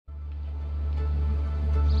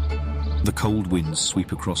The cold winds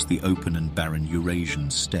sweep across the open and barren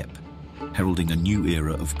Eurasian steppe, heralding a new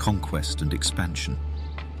era of conquest and expansion.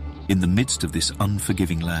 In the midst of this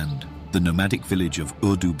unforgiving land, the nomadic village of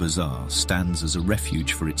Urdu Bazar stands as a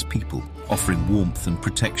refuge for its people, offering warmth and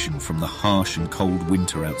protection from the harsh and cold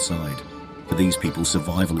winter outside. For these people,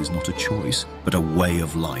 survival is not a choice, but a way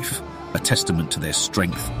of life, a testament to their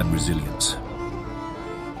strength and resilience.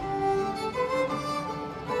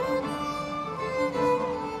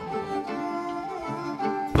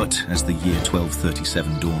 But as the year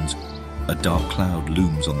 1237 dawns, a dark cloud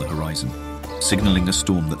looms on the horizon, signaling a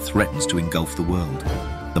storm that threatens to engulf the world.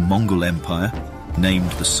 The Mongol Empire,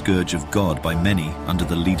 named the Scourge of God by many under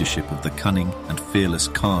the leadership of the cunning and fearless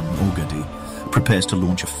Khan Ogadi, prepares to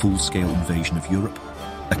launch a full-scale invasion of Europe,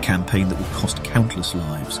 a campaign that will cost countless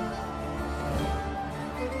lives.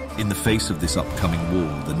 In the face of this upcoming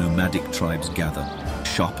war, the nomadic tribes gather,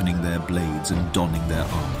 sharpening their blades and donning their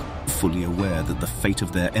armor, fully aware that the fate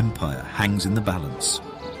of their empire hangs in the balance.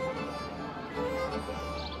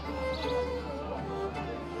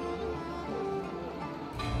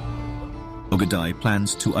 Ogadi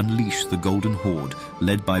plans to unleash the Golden Horde,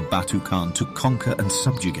 led by Batu Khan, to conquer and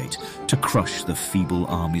subjugate, to crush the feeble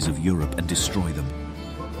armies of Europe and destroy them.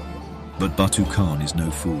 But Batu Khan is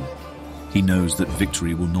no fool. He knows that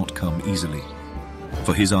victory will not come easily,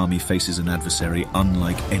 for his army faces an adversary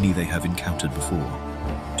unlike any they have encountered before.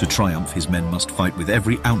 To triumph, his men must fight with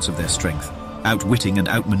every ounce of their strength, outwitting and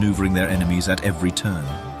outmaneuvering their enemies at every turn.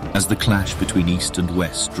 As the clash between East and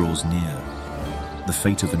West draws near, the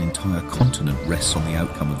fate of an entire continent rests on the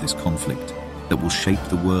outcome of this conflict that will shape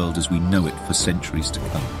the world as we know it for centuries to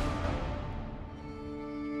come.